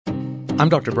I'm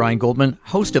Dr. Brian Goldman,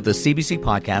 host of the CBC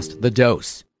podcast, The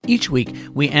Dose. Each week,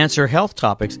 we answer health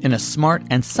topics in a smart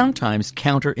and sometimes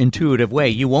counterintuitive way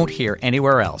you won't hear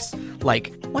anywhere else.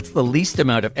 Like, what's the least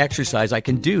amount of exercise I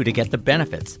can do to get the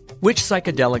benefits? Which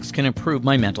psychedelics can improve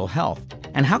my mental health?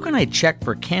 And how can I check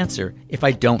for cancer if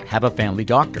I don't have a family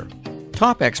doctor?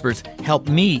 Top experts help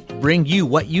me bring you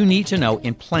what you need to know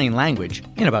in plain language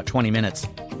in about 20 minutes.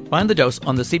 Find The Dose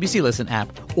on the CBC Listen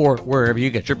app or wherever you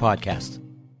get your podcasts.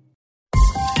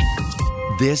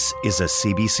 This is a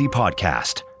CBC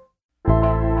podcast.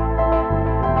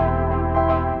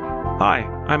 Hi,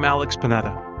 I'm Alex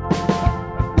Panetta.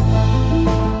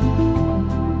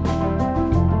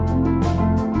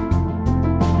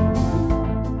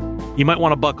 You might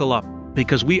want to buckle up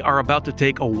because we are about to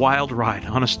take a wild ride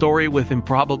on a story with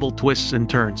improbable twists and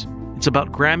turns. It's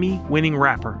about Grammy-winning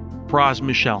rapper Pras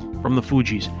Michel from the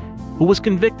Fugees, who was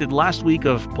convicted last week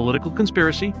of political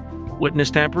conspiracy,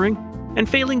 witness tampering, and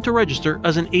failing to register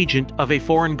as an agent of a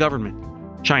foreign government,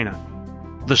 China.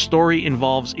 The story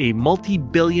involves a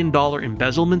multi-billion-dollar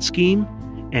embezzlement scheme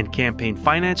and campaign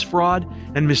finance fraud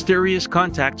and mysterious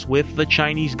contacts with the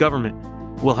Chinese government.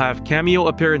 We'll have cameo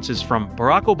appearances from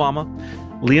Barack Obama,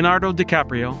 Leonardo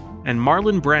DiCaprio, and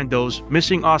Marlon Brando's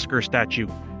missing Oscar statue.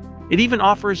 It even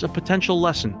offers a potential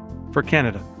lesson for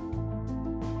Canada.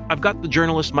 I've got the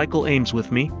journalist Michael Ames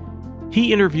with me.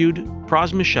 He interviewed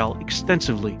Pras Michel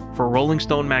extensively for Rolling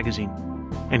Stone magazine,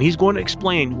 and he's going to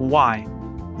explain why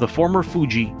the former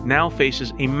Fugees now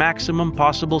faces a maximum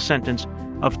possible sentence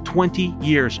of 20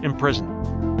 years in prison.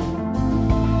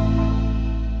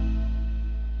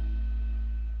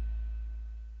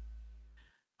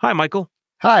 Hi, Michael.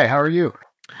 Hi, how are you?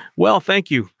 Well,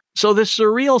 thank you. So this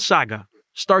surreal saga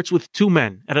starts with two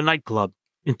men at a nightclub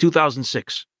in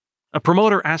 2006. A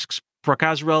promoter asks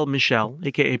Pras Michel,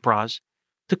 a.k.a. Pras,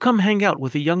 to come hang out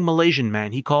with a young Malaysian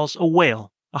man he calls a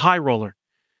whale, a high roller.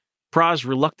 Pras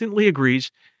reluctantly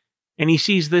agrees, and he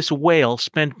sees this whale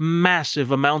spend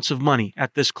massive amounts of money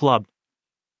at this club.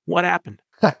 What happened?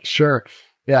 Sure.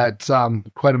 Yeah, it's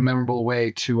quite a memorable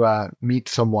way to meet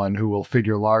someone who will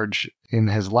figure large in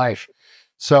his life.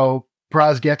 So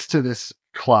Pras gets to this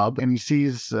club, and he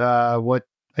sees what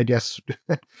I guess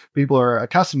people are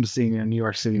accustomed to seeing in a New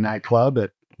York City nightclub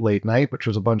at late night, which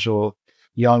was a bunch of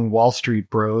young Wall Street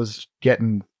bros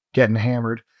getting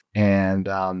hammered.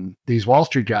 And these Wall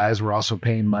Street guys were also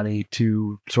paying money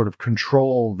to sort of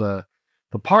control the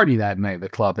party that night at the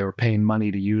club. They were paying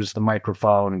money to use the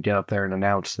microphone and get up there and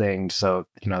announce things. So,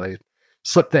 they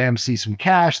slip the MC some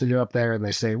cash. They go up there and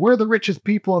they say, "We're the richest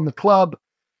people in the club,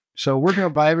 so we're going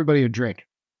to buy everybody a drink."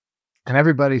 And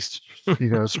everybody's,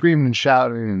 screaming and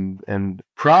shouting. And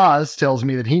Pras tells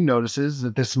me that he notices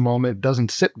that this moment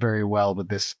doesn't sit very well with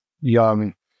this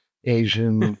young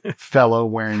Asian fellow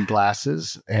wearing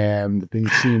glasses. And he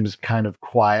seems kind of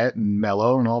quiet and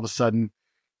mellow. And all of a sudden,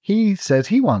 he says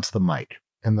he wants the mic.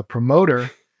 And the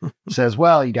promoter says,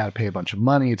 "Well, you got to pay a bunch of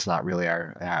money. It's not really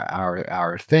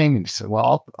our thing." And he said,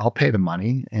 "Well, I'll pay the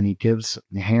money." And he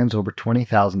hands over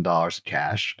 $20,000 of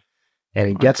cash. And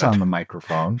he gets on the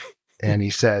microphone. And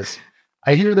he says,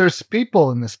 "I hear there's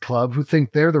people in this club who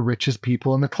think they're the richest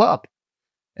people in the club,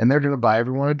 and they're going to buy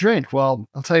everyone a drink. Well,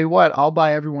 I'll tell you what, I'll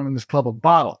buy everyone in this club a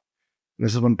bottle." And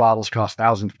this is when bottles cost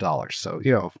thousands of dollars. So,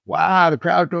 wow, the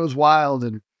crowd goes wild.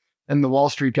 And the Wall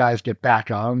Street guys get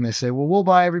back on, and they say, "Well, we'll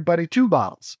buy everybody 2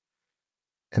 bottles.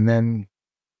 And then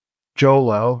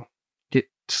Jolo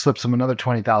slips him another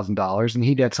 $20,000, and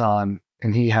he gets on,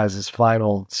 and he has his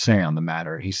final say on the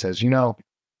matter. He says,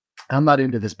 "I'm not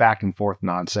into this back and forth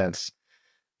nonsense.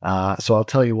 So I'll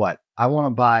tell you what, I want to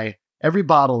buy every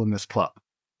bottle in this club.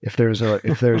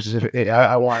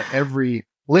 I want every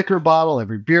liquor bottle,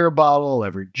 every beer bottle,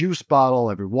 every juice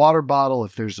bottle, every water bottle.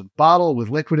 If there's a bottle with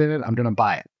liquid in it, I'm going to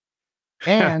buy it.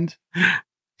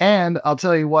 And I'll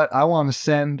tell you what, I want to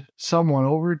send someone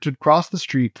over to cross the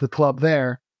street to the club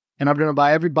there, and I'm going to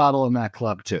buy every bottle in that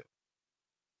club too."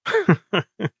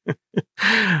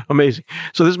 Amazing.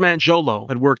 So this man, Jolo,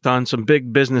 had worked on some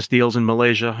big business deals in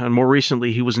Malaysia, and more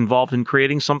recently he was involved in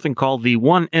creating something called the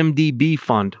 1MDB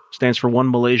Fund, stands for One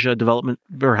Malaysia Development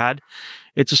Berhad.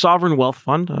 It's a sovereign wealth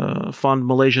fund, a fund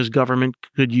Malaysia's government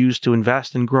could use to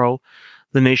invest and grow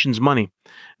the nation's money.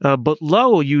 But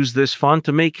Lo used this fund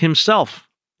to make himself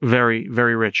very,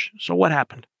 very rich. So what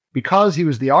happened? Because he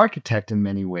was the architect in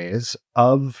many ways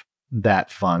of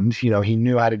that fund, he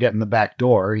knew how to get in the back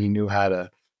door. He knew how to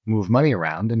move money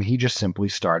around, and he just simply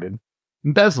started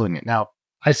embezzling it. Now,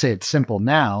 I say it's simple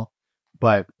now,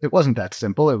 but it wasn't that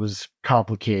simple. It was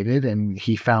complicated, and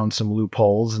he found some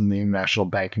loopholes in the international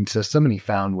banking system, and he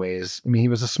found ways. I mean, he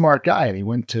was a smart guy, and he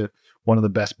went to one of the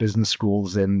best business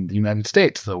schools in the United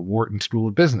States, the Wharton School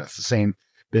of Business, the same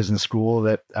business school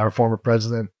that our former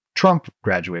president Trump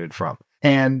graduated from.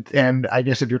 And I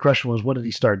guess if your question was, what did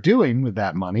he start doing with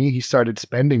that money? He started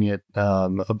spending it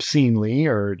obscenely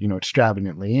or,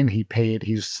 extravagantly, and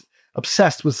he's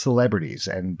obsessed with celebrities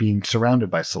and being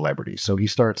surrounded by celebrities. So he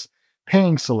starts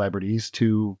paying celebrities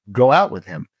to go out with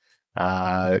him.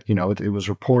 It was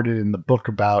reported in the book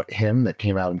about him that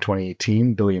came out in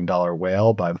 2018, Billion Dollar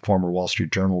Whale, by the former Wall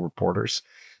Street Journal reporters,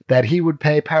 that he would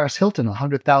pay Paris Hilton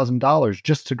 $100,000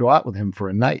 just to go out with him for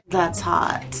a night. That's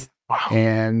hot. Wow.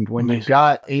 And when you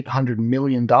got $800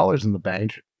 million in the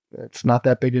bank, it's not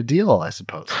that big a deal, I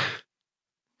suppose.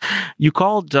 You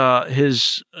called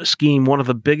his scheme one of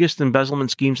the biggest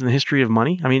embezzlement schemes in the history of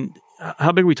money. I mean,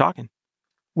 how big are we talking?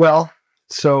 Well,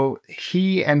 so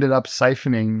he ended up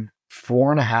siphoning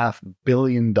 $4.5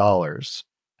 billion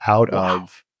out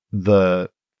of the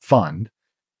fund.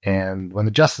 And when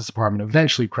the Justice Department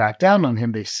eventually cracked down on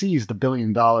him, they seized $1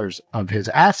 billion of his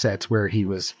assets where he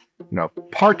was,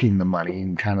 parking the money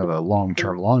in kind of a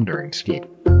long-term laundering scheme.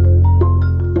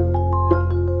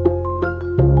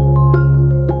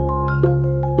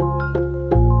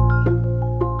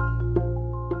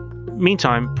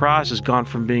 Meantime, Pras has gone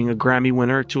from being a Grammy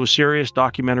winner to a serious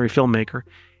documentary filmmaker,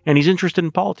 and he's interested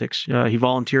in politics. He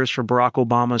volunteers for Barack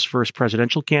Obama's first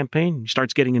presidential campaign. He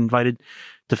starts getting invited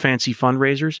to fancy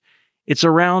fundraisers. It's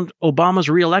around Obama's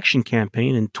re-election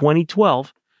campaign in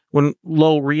 2012 when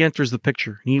Lowe re-enters the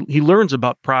picture. He learns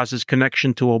about Pras's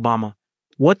connection to Obama.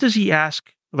 What does he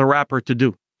ask the rapper to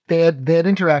do? They had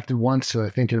interacted once, I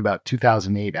think, in about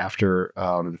 2008 after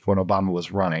when Obama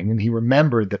was running, and he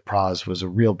remembered that Pras was a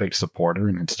real big supporter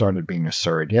and had started being a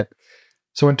surrogate.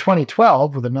 So in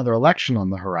 2012, with another election on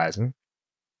the horizon,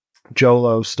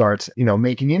 Lowe starts,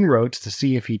 making inroads to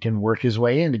see if he can work his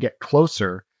way in to get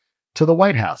closer to the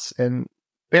White House. And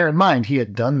bear in mind, he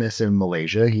had done this in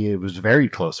Malaysia. He was very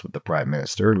close with the prime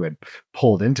minister who had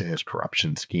pulled into his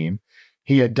corruption scheme.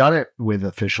 He had done it with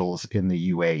officials in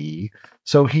the UAE.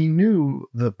 So he knew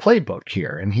the playbook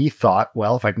here. And he thought,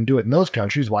 well, if I can do it in those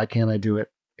countries, why can't I do it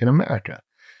in America?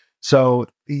 So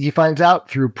he finds out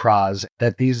through Pras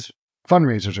that these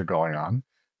fundraisers are going on.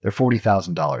 They're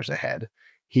 $40,000 a head.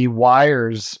 He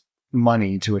wires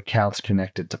money to accounts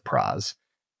connected to Pras.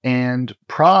 And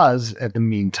Pras, at the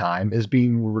meantime, is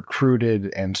being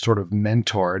recruited and sort of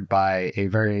mentored by a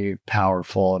very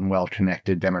powerful and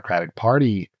well-connected Democratic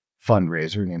Party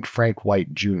fundraiser named Frank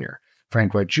White Jr.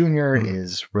 Frank White Jr.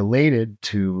 is related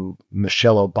to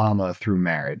Michelle Obama through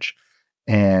marriage.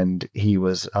 And he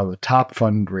was a top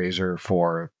fundraiser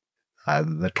for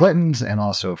the Clintons and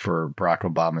also for Barack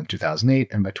Obama in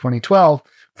 2008. And by 2012,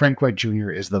 Frank White Jr.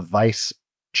 is the vice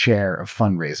chair of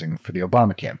fundraising for the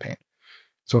Obama campaign.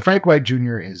 So Frank White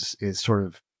Jr. is sort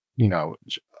of,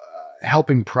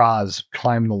 helping Pras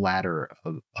climb the ladder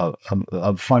of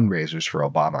fundraisers for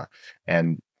Obama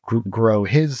and grow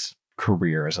his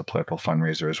career as a political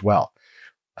fundraiser as well.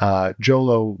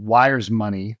 Lowe wires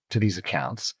money to these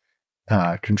accounts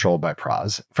controlled by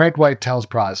Pras. Frank White tells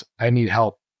Pras, I need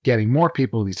help getting more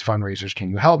people to these fundraisers. Can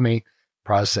you help me?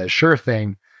 Pras says, sure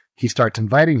thing. He starts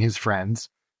inviting his friends.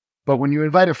 But when you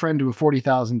invite a friend to a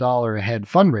 $40,000 a head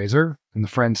fundraiser, and the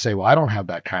friends say, well, I don't have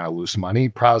that kind of loose money,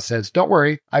 Pras says, don't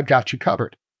worry, I've got you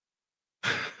covered.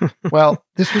 Well,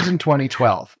 this was in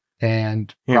 2012.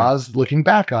 And Pras, looking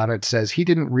back on it, says he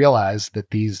didn't realize that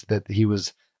he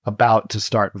was about to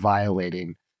start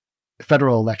violating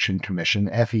Federal Election Commission,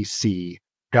 FEC,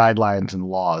 guidelines and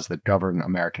laws that govern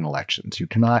American elections. You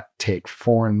cannot take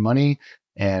foreign money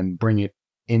and bring it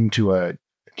into a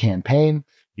campaign.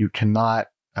 You cannot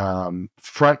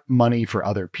front money for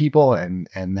other people and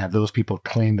have those people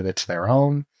claim that it's their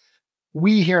own.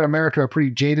 We here in America are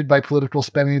pretty jaded by political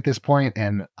spending at this point,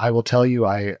 and I will tell you,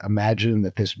 I imagine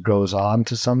that this goes on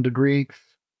to some degree,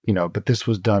 but this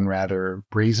was done rather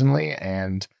brazenly,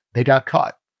 and they got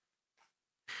caught.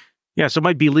 Yeah, so it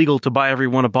might be legal to buy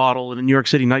everyone a bottle in a New York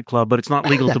City nightclub, but it's not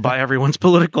legal to buy everyone's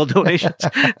political donations.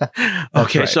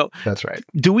 Okay, right. So that's right.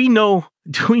 Do we know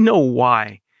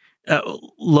why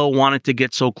Lowe wanted to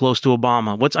get so close to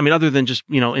Obama? Other than just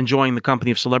enjoying the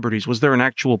company of celebrities, was there an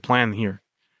actual plan here?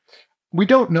 We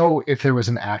don't know if there was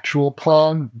an actual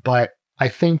plan, but I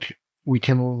think we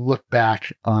can look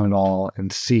back on it all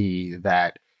and see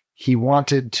that he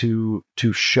wanted to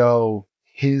show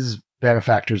his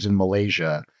benefactors in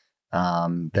Malaysia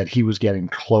that he was getting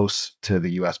close to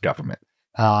the U.S. government.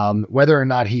 Whether or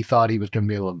not he thought he was going to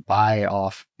be able to buy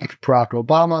off Barack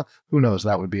Obama, who knows?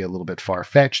 That would be a little bit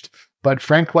far-fetched. But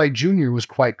Frank White Jr. was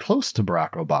quite close to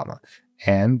Barack Obama.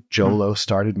 And Jolo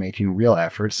started making real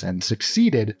efforts and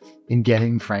succeeded in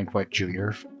getting Frank White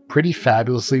Jr. pretty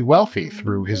fabulously wealthy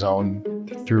through his own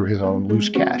loose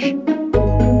cash.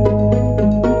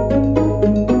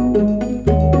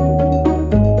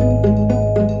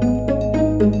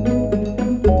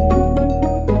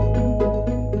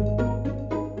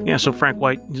 Yeah, so Frank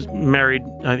White is married.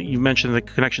 You mentioned the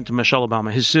connection to Michelle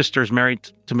Obama. His sister is married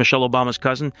to Michelle Obama's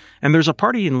cousin. And there's a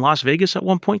party in Las Vegas at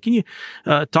one point. Can you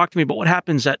talk to me about what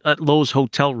happens at Lowe's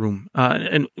hotel room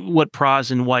and what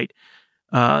Pras and White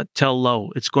tell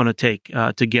Lowe it's going to take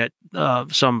to get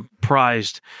some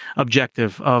prized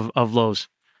objective of Lowe's?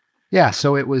 Yeah,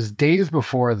 so it was days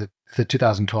before the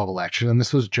 2012 election, and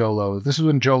this was Jolo. This is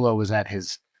when Jolo was at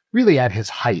his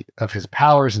height of his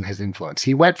powers and his influence.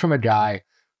 He went from a guy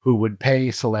who would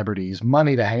pay celebrities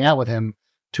money to hang out with him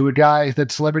to a guy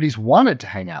that celebrities wanted to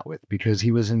hang out with because he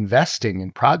was investing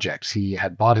in projects. He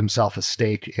had bought himself a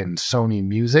stake in Sony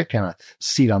Music and a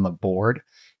seat on the board.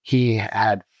 He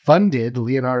had funded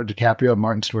Leonardo DiCaprio and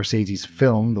Martin Scorsese's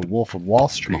film, The Wolf of Wall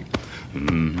Street.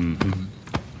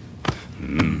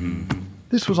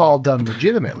 This was all done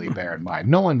legitimately, bear in mind.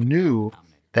 No one knew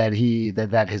that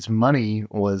his money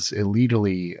was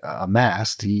illegally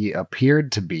amassed. He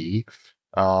appeared to be,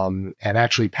 and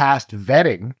actually passed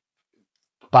vetting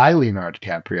by Leonardo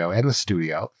DiCaprio and the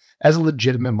studio as a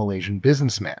legitimate Malaysian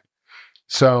businessman.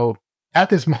 So at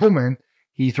this moment,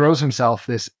 he throws himself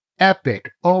this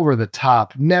epic,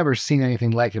 over-the-top, never seen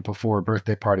anything like it before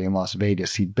birthday party in Las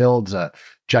Vegas. He builds a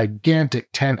gigantic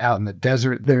tent out in the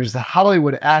desert. There's the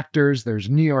Hollywood actors, there's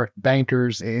New York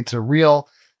bankers. It's a real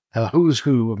who's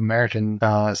who of American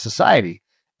society.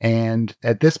 And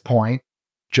at this point,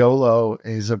 Jolo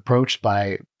is approached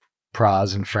by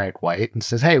Pras and Frank White and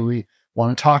says, hey, we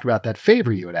want to talk about that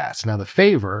favor you had asked. Now, the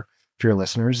favor, for your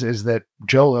listeners, is that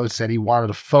Jolo said he wanted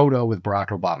a photo with Barack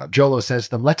Obama. Jolo says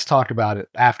to them, let's talk about it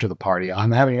after the party.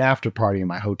 I'm having an after party in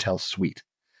my hotel suite.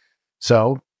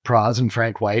 So Pras and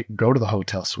Frank White go to the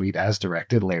hotel suite as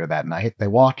directed later that night. They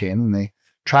walk in and they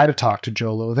try to talk to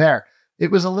Jolo there.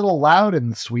 It was a little loud in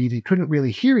the suite. He couldn't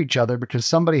really hear each other because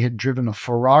somebody had driven a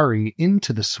Ferrari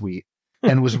into the suite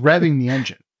and was revving the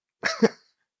engine.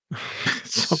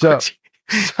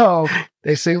 So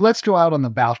they say, let's go out on the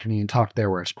balcony and talk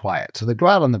there where it's quiet. So they go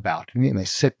out on the balcony and they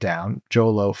sit down.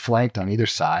 Jolo flanked on either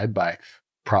side by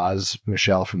Pras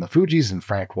Michel from the Fugees and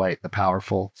Frank White, the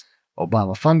powerful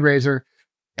Obama fundraiser.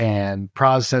 And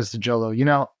Pras says to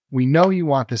Jolo, we know you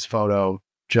want this photo,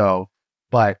 Joe,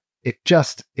 but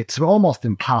it's almost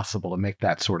impossible to make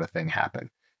that sort of thing happen.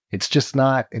 It's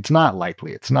not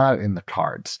likely. It's not in the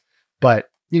cards.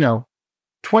 But, $20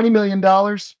 million,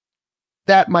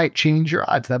 that might change your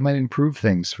odds. That might improve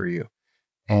things for you.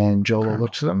 And Jolo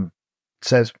looks at him,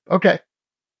 says, okay,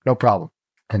 no problem.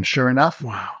 And sure enough,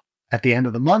 at the end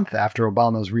of the month, after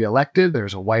Obama's reelected,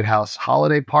 there's a White House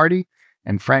holiday party,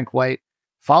 and Frank White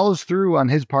follows through on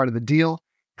his part of the deal.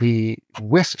 He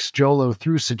whisks Jolo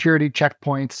through security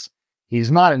checkpoints. He's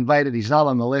not invited. He's not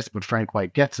on the list, but Frank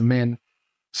White gets him in,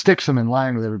 sticks him in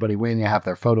line with everybody waiting to have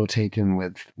their photo taken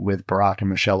with Barack and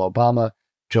Michelle Obama.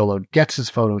 Jolo gets his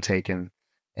photo taken.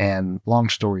 And long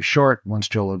story short, once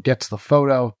Jolo gets the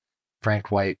photo,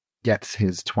 Frank White gets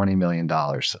his $20 million.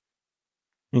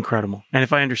 Incredible. And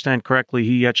if I understand correctly,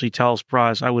 he actually tells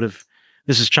Pras,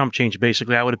 this is chump change,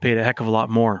 basically. I would have paid a heck of a lot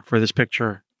more for this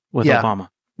picture with Obama.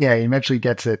 Yeah, he eventually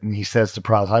gets it, and he says to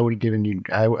Pras, I would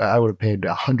have paid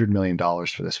 $100 million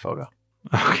for this photo.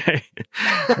 Okay.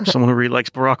 Someone who really likes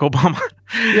Barack Obama.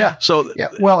 Yeah. So,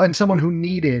 well, and someone who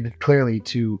needed clearly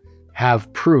to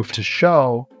have proof to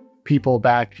show people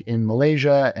back in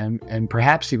Malaysia and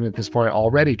perhaps even at this point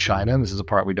already China, and this is a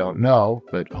part we don't know,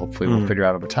 but hopefully we'll figure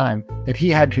out over time, that he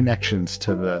had connections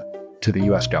to the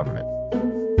U.S. government.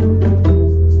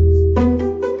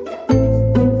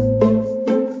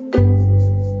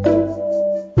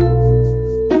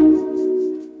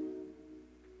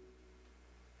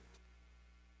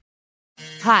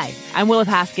 Hi, I'm Willa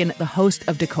Paskin, the host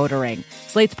of Decoder Ring,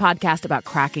 Slate's podcast about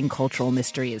cracking cultural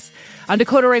mysteries. On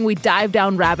Decoder Ring, we dive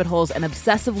down rabbit holes and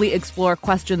obsessively explore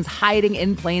questions hiding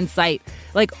in plain sight.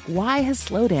 Like, why has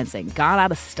slow dancing gone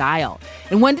out of style?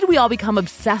 And when did we all become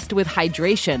obsessed with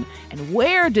hydration? And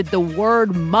where did the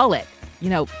word mullet,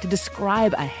 to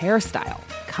describe a hairstyle,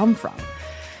 come from?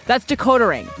 That's Decoder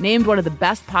Ring, named one of the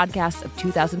best podcasts of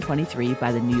 2023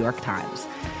 by the New York Times.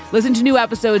 Listen to new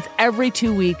episodes every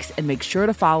 2 weeks and make sure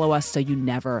to follow us so you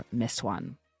never miss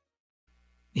one.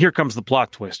 Here comes the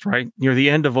plot twist, right? Near the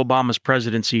end of Obama's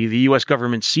presidency, the U.S.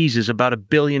 government seizes about $1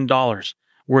 billion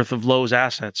worth of Lowe's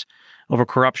assets. over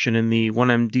corruption in the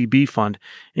 1MDB fund.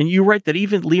 And you write that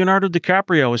even Leonardo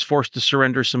DiCaprio is forced to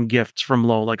surrender some gifts from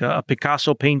Lowe, like a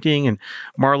Picasso painting and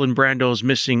Marlon Brando's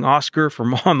missing Oscar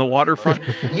from On the Waterfront.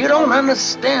 You don't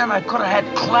understand. I could have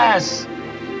had class.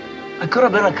 I could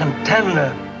have been a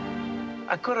contender.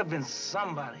 I could have been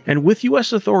somebody. And with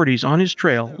U.S. authorities on his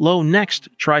trail, Lowe next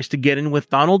tries to get in with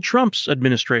Donald Trump's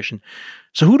administration.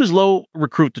 So who does Lowe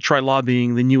recruit to try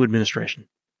lobbying the new administration?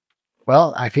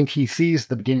 Well, I think he sees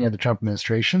the beginning of the Trump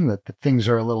administration, that the things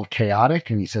are a little chaotic,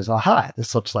 and he says, aha,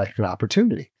 this looks like an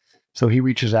opportunity. So he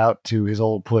reaches out to his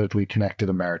old politically connected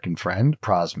American friend,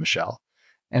 Pras Michel.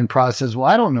 And Pras says, well,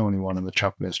 I don't know anyone in the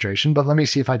Trump administration, but let me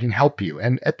see if I can help you.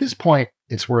 And at this point,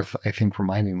 it's worth, I think,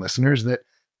 reminding listeners that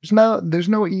there's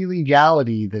no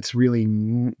illegality that's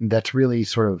really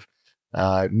sort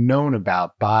of known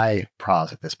about by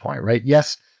Pras at this point, right?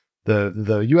 Yes,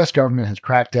 the U.S. government has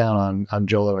cracked down on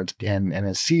Jolo and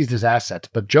has seized his assets,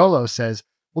 but Jolo says,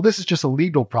 well, this is just a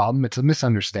legal problem. It's a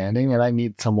misunderstanding, and I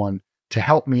need someone to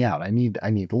help me out. I need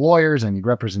lawyers. I need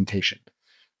representation.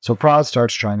 So Pras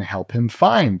starts trying to help him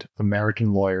find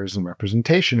American lawyers and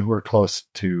representation who are close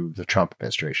to the Trump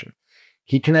administration.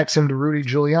 He connects him to Rudy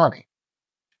Giuliani.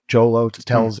 Jolo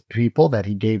tells people that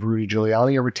he gave Rudy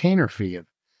Giuliani a retainer fee of,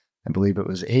 I believe it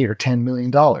was $8 or $10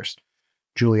 million.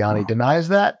 Giuliani denies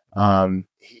that.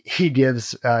 He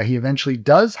eventually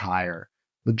does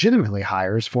legitimately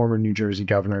hires former New Jersey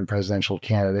governor and presidential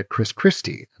candidate Chris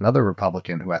Christie, another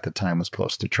Republican who at the time was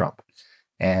close to Trump.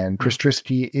 And Chris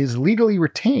Christie is legally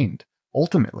retained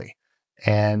ultimately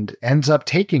and ends up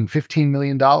taking $15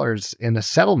 million in a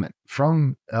settlement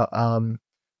from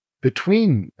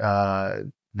between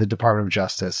the Department of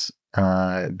Justice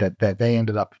that they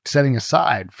ended up setting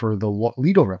aside for the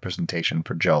legal representation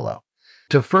for Jolo.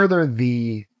 To further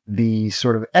the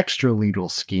sort of extra legal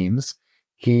schemes,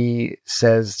 he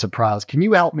says to Pras, can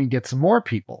you help me get some more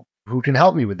people who can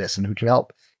help me with this and who can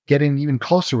help get in even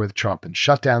closer with Trump and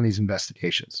shut down these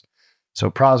investigations? So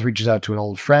Pras reaches out to an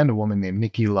old friend, a woman named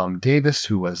Nikki Lum Davis,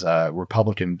 who was a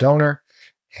Republican donor.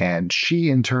 And she,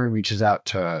 in turn, reaches out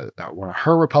to one of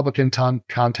her Republican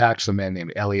contacts, a man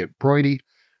named Elliot Broidy.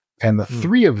 And the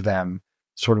three of them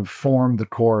sort of form the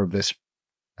core of this,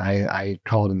 I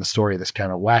call it in the story, this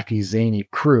kind of wacky, zany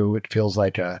crew. It feels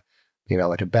like a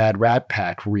bad Rat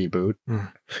Pack reboot.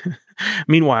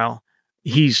 Meanwhile,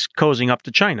 he's cozying up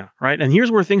to China, right? And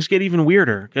here's where things get even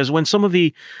weirder, because when some of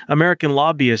the American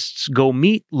lobbyists go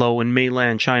meet Lowe in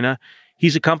mainland China,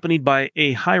 he's accompanied by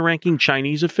a high-ranking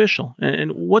Chinese official.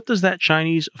 And what does that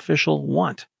Chinese official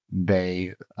want?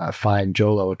 They find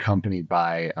Jolo accompanied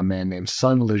by a man named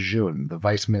Sun Lejun, the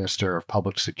vice minister of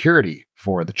public security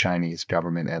for the Chinese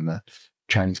government and the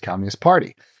Chinese Communist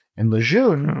Party. And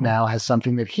Lejun now has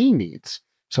something that he needs.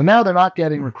 So now they're not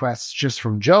getting requests just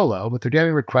from Jolo, but they're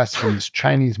getting requests from this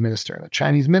Chinese minister. The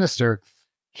Chinese minister,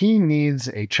 he needs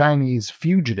a Chinese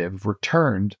fugitive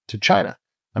returned to China,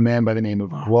 a man by the name of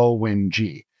Guo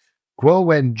Wenji. Guo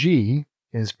Wenji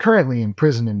is currently in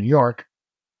prison in New York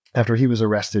after he was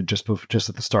arrested just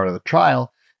at the start of the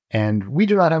trial. And we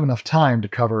do not have enough time to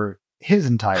cover his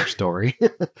entire story.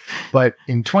 But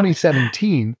in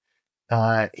 2017,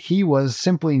 he was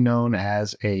simply known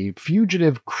as a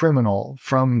fugitive criminal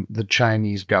from the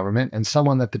Chinese government and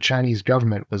someone that the Chinese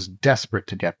government was desperate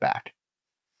to get back.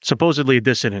 Supposedly a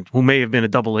dissident who may have been a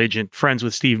double agent, friends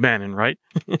with Steve Bannon, right?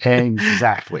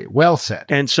 Exactly. Well said.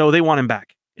 And so they want him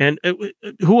back. And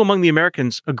who among the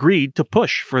Americans agreed to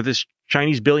push for this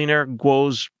Chinese billionaire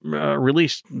Guo's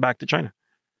release back to China?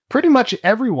 Pretty much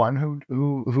everyone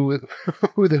who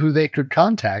they could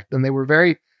contact, and they were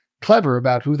very clever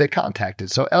about who they contacted.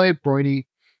 So Elliot Broidy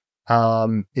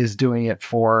is doing it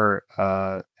for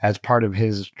as part of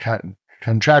his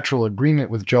contractual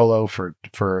agreement with Jolo for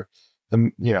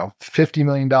the $50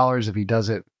 million if he does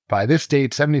it by this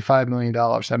date, $75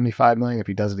 million if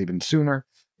he does it even sooner.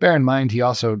 Bear in mind, he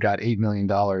also got $8 million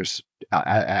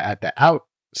at the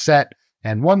outset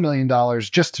and $1 million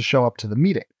just to show up to the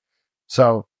meeting.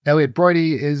 So Elliot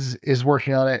Broidy is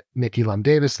working on it. Nikki Lum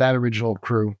Davis, that original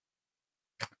crew.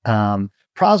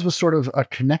 Pras was sort of a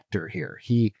connector here.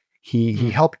 He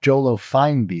helped Jolo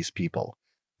find these people.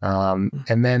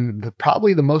 And then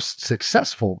probably the most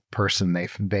successful person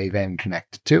they then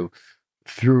connected to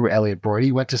through Elliot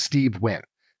Broidy went to Steve Wynn.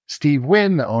 Steve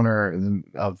Wynn, the owner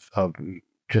of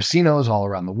casinos all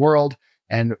around the world.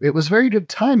 And it was very good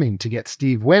timing to get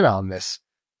Steve Wynn on this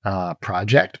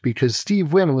project because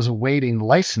Steve Wynn was awaiting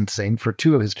licensing for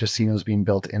two of his casinos being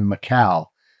built in Macau,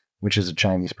 which is a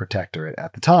Chinese protectorate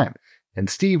at the time. And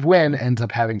Steve Wynn ends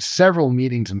up having several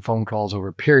meetings and phone calls over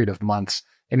a period of months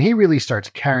And he really starts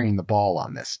carrying the ball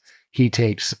on this. He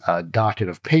takes a docket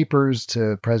of papers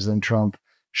to President Trump,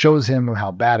 shows him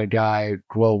how bad a guy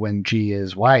Guo Wenji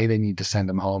is, why they need to send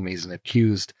him home. He's an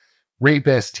accused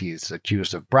rapist. He's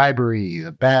accused of bribery. He's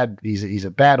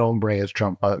a bad hombre, as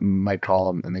Trump might call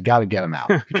him, and they got to get him out.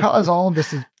 Because all of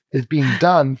this is being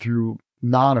done through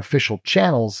non-official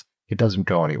channels, it doesn't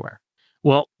go anywhere.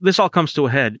 Well, this all comes to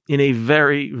a head in a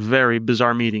very, very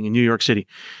bizarre meeting in New York City,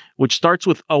 which starts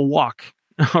with a walk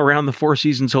around the Four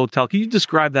Seasons Hotel. Can you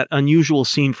describe that unusual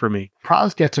scene for me?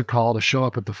 Pras gets a call to show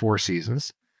up at the Four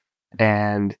Seasons,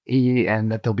 and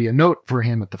that there'll be a note for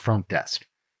him at the front desk.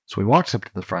 So he walks up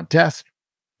to the front desk,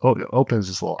 opens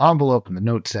this little envelope, and the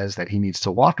note says that he needs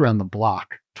to walk around the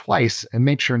block twice and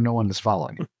make sure no one is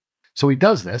following him. So he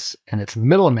does this, and it's in the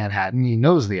middle of Manhattan. He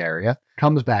knows the area,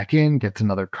 comes back in, gets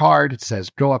another card. It says,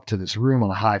 go up to this room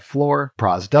on a high floor.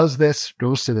 Pras does this,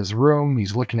 goes to this room.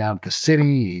 He's looking out at the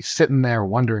city. He's sitting there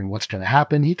wondering what's going to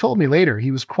happen. He told me later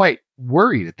he was quite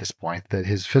worried at this point that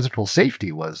his physical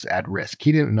safety was at risk.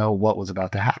 He didn't know what was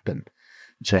about to happen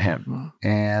to him.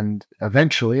 And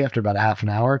eventually, after about a half an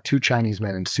hour, 2 Chinese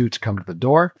men in suits come to the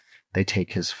door. They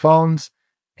take his phones,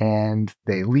 and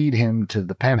they lead him to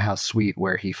the penthouse suite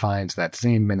where he finds that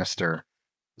same minister,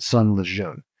 Sun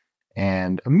Lejun.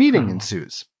 And a meeting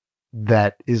ensues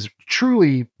that is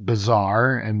truly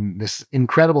bizarre, and this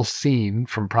incredible scene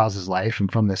from Pras's life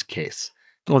and from this case.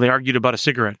 Well, they argued about a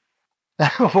cigarette.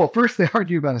 Well, first they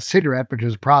argue about a cigarette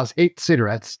because Pras hates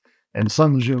cigarettes, and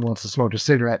Sun Lejun wants to smoke a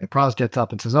cigarette, and Pras gets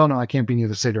up and says, oh no, I can't be near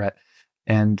the cigarette.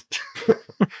 And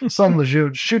Sun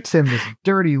Lejun shoots him this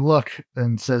dirty look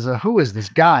and says, who is this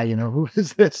guy? Who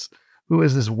is this? Who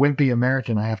is this wimpy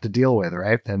American I have to deal with,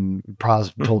 right? And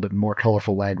Pras told it in more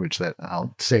colorful language that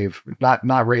I'll save,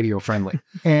 not radio friendly.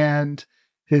 And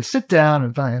they sit down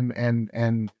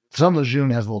and Sun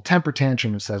Lejun has a little temper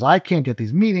tantrum and says, I can't get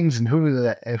these meetings, and who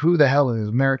the hell does the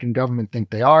American government think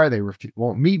they are? They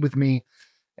won't meet with me.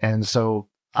 And so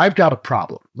I've got a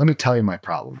problem. Let me tell you my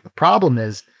problem. The problem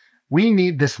is, we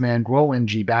need this man, Guo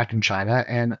Wenji, back in China,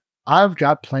 and I've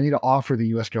got plenty to offer the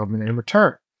U.S. government in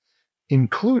return,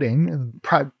 including,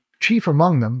 chief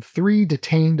among them, 3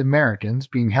 detained Americans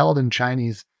being held in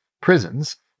Chinese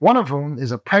prisons, one of whom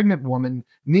is a pregnant woman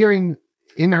nearing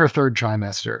in her 3rd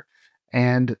trimester.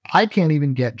 And I can't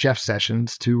even get Jeff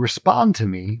Sessions to respond to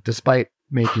me despite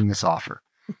making this offer.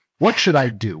 What should I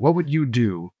do? What would you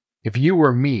do if you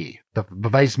were me, the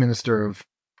vice minister of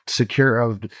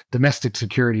domestic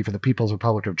security for the People's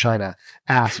Republic of China,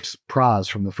 asks Pras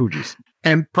from the Fugees?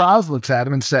 And Pras looks at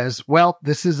him and says, well,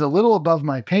 this is a little above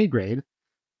my pay grade,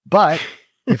 but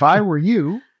if I were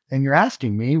you, and you're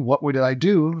asking me, what would I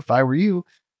do if I were you?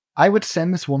 I would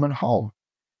send this woman home.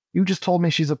 You just told me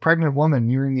she's a pregnant woman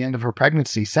nearing the end of her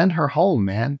pregnancy. Send her home,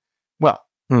 man. Well,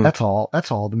 that's all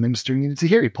the minister needed to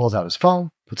hear. He pulls out his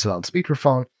phone, puts it on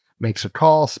speakerphone, makes a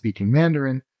call, speaking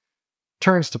Mandarin,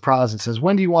 turns to Pras and says,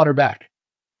 when do you want her back?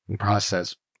 And Pras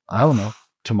says, I don't know,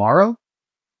 tomorrow?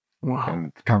 Wow.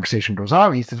 And the conversation goes on.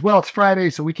 And he says, well, it's Friday,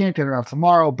 so we can't get her out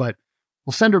tomorrow, but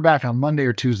we'll send her back on Monday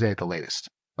or Tuesday at the latest.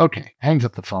 Okay, hangs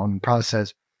up the phone. And Pras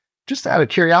says, just out of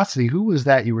curiosity, who was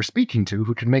that you were speaking to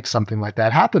who could make something like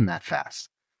that happen that fast?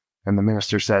 And the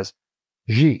minister says,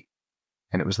 Xi.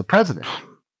 And it was the president.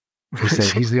 He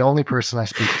said, he's the only person I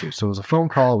speak to. So it was a phone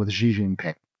call with Xi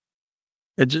Jinping.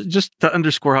 Just to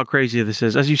underscore how crazy this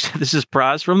is, as you said, this is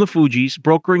Pras from the Fugees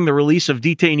brokering the release of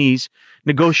detainees,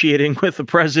 negotiating with the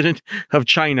president of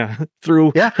China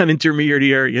through an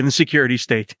intermediary in the security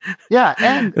state. Yeah,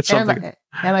 and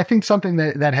I think something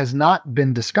that has not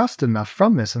been discussed enough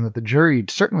from this, and that the jury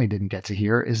certainly didn't get to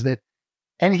hear, is that,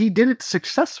 and he did it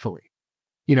successfully.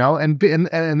 And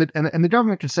the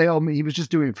government can say, oh, he was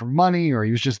just doing it for money, or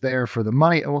he was just there for the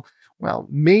money. Well,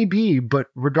 maybe, but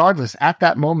regardless, at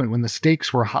that moment when the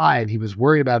stakes were high and he was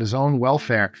worried about his own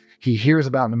welfare, he hears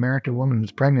about an American woman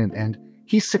who's pregnant, and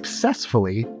he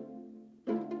successfully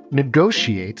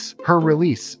negotiates her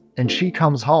release, and she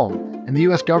comes home, and the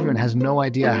U.S. government has no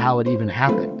idea how it even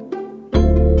happened.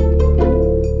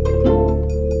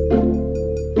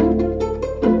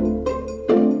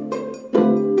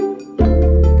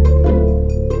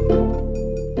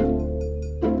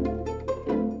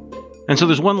 And so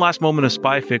there's one last moment of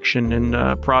spy fiction in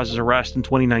Pras's arrest in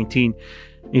 2019.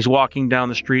 He's walking down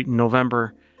the street in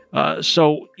November. What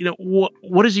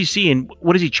does he see, and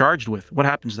what is he charged with? What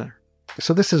happens there?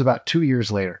 So this is about 2 years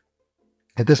later.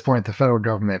 At this point, the federal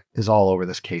government is all over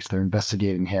this case. They're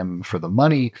investigating him for the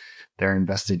money. They're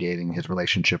investigating his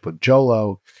relationship with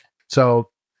Jolo. So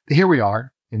here we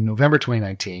are in November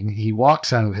 2019. He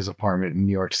walks out of his apartment in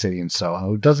New York City in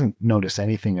Soho, doesn't notice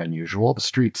anything unusual. The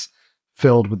streets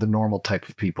filled with the normal type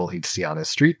of people he'd see on his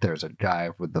street. There's a guy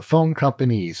with the phone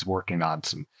company. He's working on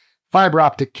some fiber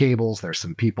optic cables. There's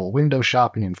some people window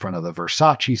shopping in front of the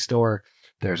Versace store.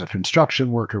 There's a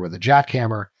construction worker with a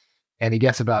jackhammer. And he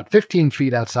gets about 15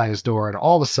 feet outside his door, and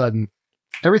all of a sudden,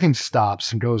 everything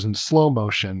stops and goes in slow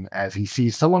motion as he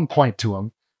sees someone point to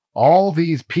him. All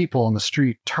these people on the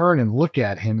street turn and look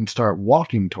at him and start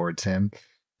walking towards him.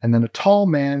 And then a tall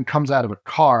man comes out of a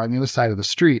car on the other side of the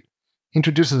street,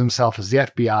 introduces himself as the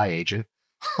FBI agent.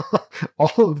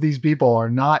 All of these people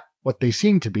are not what they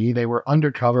seem to be. They were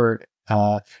undercover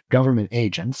government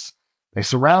agents. They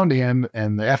surround him,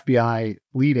 and the FBI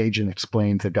lead agent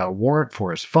explains they've got a warrant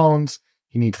for his phones.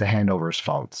 He needs to hand over his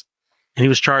phones. And he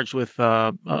was charged with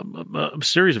a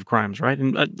series of crimes, right?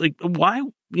 And why,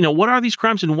 what are these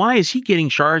crimes and why is he getting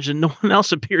charged and no one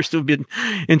else appears to have been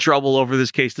in trouble over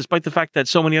this case, despite the fact that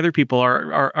so many other people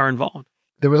are involved?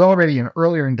 There was already an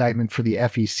earlier indictment for the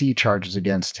FEC charges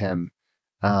against him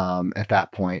at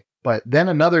that point. But then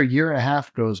another year and a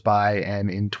half goes by, and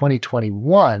in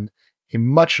 2021, a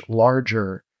much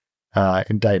larger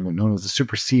indictment known as the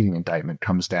superseding indictment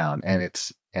comes down, and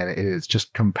it has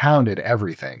just compounded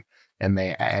everything. And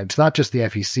it's not just the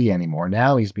FEC anymore.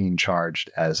 Now he's being charged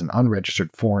as an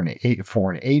unregistered foreign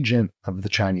agent of the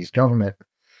Chinese government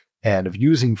and of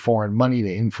using foreign money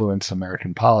to influence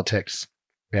American politics.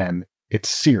 And it's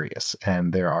serious.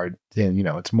 And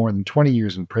it's more than 20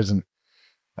 years in prison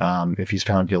if he's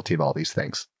found guilty of all these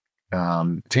things.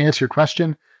 To answer your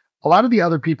question, a lot of the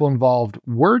other people involved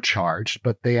were charged,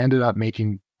 but they ended up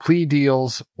making plea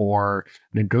deals or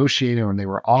negotiating, or they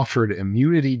were offered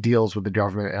immunity deals with the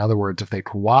government. In other words, if they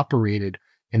cooperated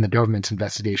in the government's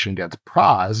investigation against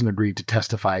Pras and agreed to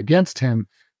testify against him,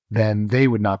 then they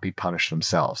would not be punished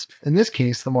themselves. In this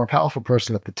case, the more powerful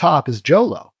person at the top is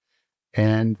Jolo,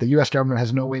 and the U.S. government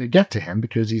has no way to get to him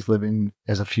because he's living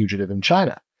as a fugitive in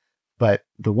China. But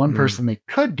the one person they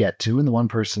could get to, and the one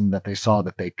person that they saw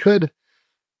that they could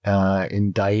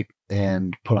indict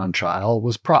and put on trial,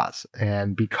 was Pras.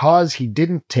 And because he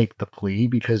didn't take the plea,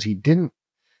 because he didn't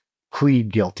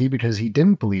plead guilty, because he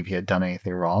didn't believe he had done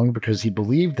anything wrong, because he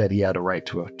believed that he had a right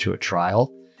to a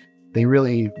trial, they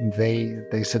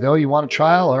said, "Oh, you want a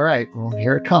trial? All right, well,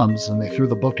 here it comes." And they threw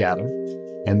the book at him.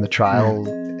 And the trial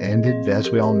ended, as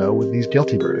we all know, with these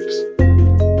guilty verdicts.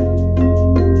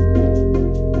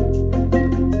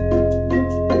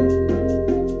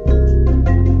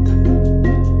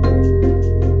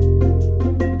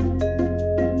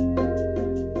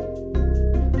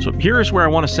 So here's where I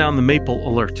want to sound the maple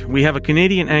alert. We have a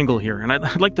Canadian angle here, and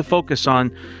I'd like to focus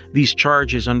on these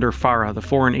charges under FARA, the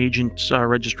Foreign Agents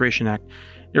Registration Act.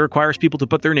 It requires people to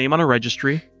put their name on a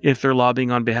registry if they're lobbying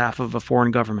on behalf of a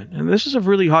foreign government. And this is a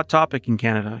really hot topic in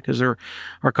Canada because there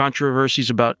are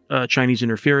controversies about Chinese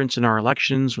interference in our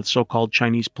elections with so-called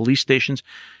Chinese police stations.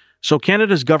 So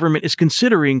Canada's government is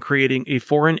considering creating a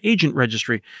foreign agent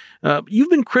registry. You've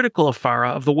been critical of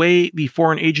FARA, of the way the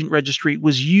foreign agent registry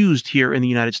was used here in the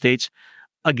United States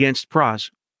against Pras.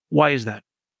 Why is that?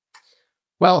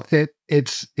 Well,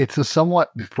 it's a somewhat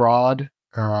broad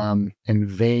and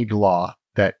vague law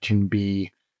that can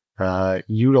be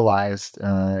utilized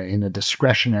in a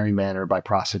discretionary manner by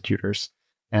prosecutors.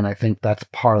 And I think that's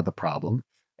part of the problem.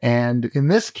 And in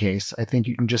this case, I think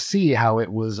you can just see how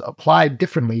it was applied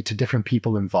differently to different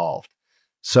people involved.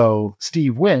 So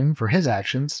Steve Wynn, for his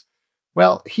actions,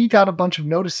 well, he got a bunch of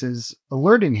notices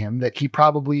alerting him that he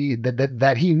probably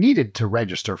that he needed to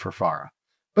register for FARA,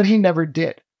 but he never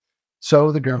did.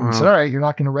 So the government said, "All right, you're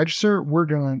not going to register. We're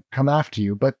going to come after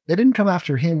you." But they didn't come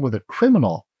after him with a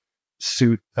criminal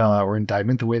suit or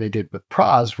indictment the way they did with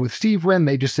Pras. With Steve Wynn,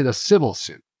 they just did a civil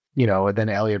suit. And then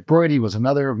Elliot Broidy was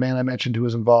another man I mentioned who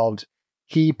was involved.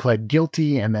 He pled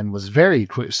guilty and then was very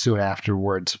soon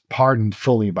afterwards pardoned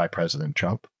fully by President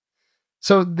Trump.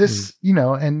 So this,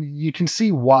 and you can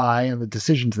see why and the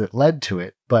decisions that led to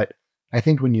it. But I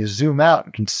think when you zoom out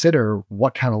and consider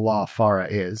what kind of law FARA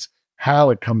is, how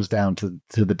it comes down to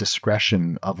the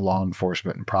discretion of law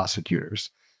enforcement and prosecutors,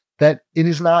 that it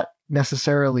is not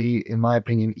necessarily, in my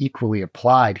opinion, equally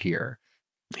applied here.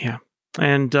 Yeah.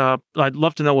 And I'd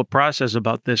love to know what Pras says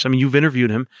about this. I mean, you've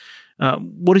interviewed him.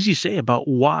 What does he say about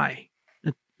why,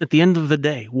 at the end of the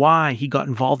day, why he got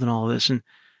involved in all of this, and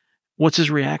what's his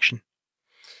reaction?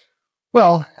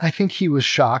 Well, I think he was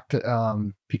shocked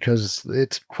because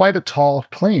it's quite a tall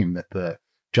claim that the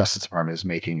Justice Department is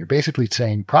making. You're basically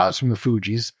saying Pras from the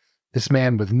Fugees, this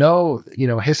man with no,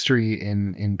 history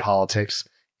in politics,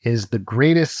 is the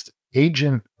greatest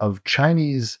agent of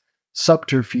Chinese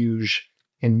subterfuge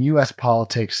in U.S.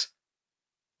 politics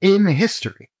in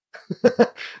history.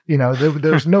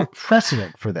 There's no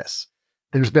precedent for this.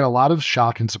 There's been a lot of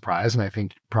shock and surprise, and I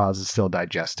think Pras is still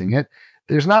digesting it.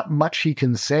 There's not much he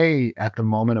can say at the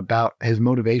moment about his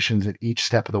motivations at each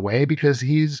step of the way because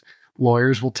his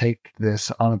lawyers will take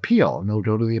this on appeal and they'll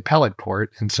go to the appellate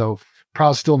court. And so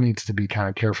Pras still needs to be kind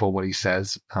of careful what he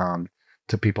says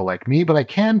to people like me. But I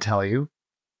can tell you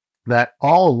that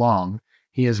all along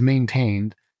he has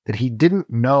maintained that he didn't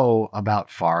know about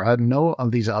Farah. No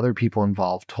of these other people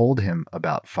involved told him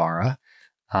about Farah.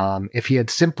 If he had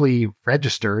simply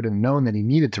registered and known that he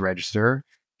needed to register,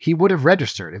 he would have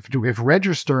registered. If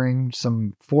registering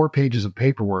some 4 pages of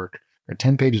paperwork or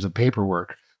 10 pages of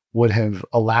paperwork would have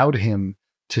allowed him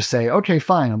to say, okay,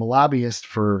 fine, I'm a lobbyist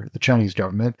for the Chinese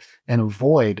government and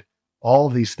avoid all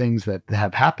of these things that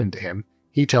have happened to him,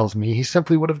 he tells me he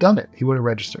simply would have done it. He would have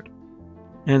registered.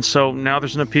 And so now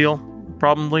there's an appeal,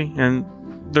 probably, and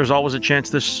there's always a chance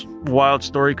this wild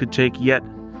story could take yet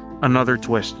another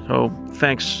twist. So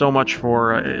thanks so much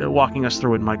for walking us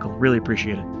through it, Michael. Really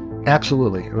appreciate it.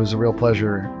 Absolutely. It was a real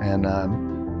pleasure,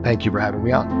 and thank you for having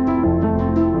me on.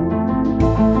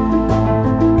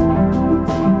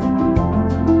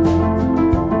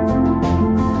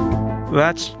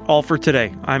 That's all for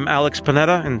today. I'm Alex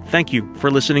Panetta, and thank you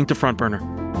for listening to Front Burner.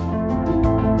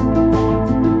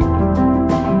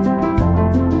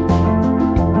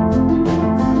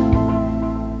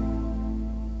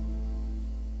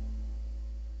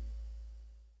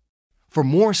 For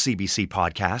more CBC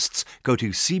podcasts, go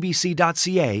to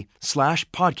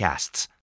cbc.ca/podcasts.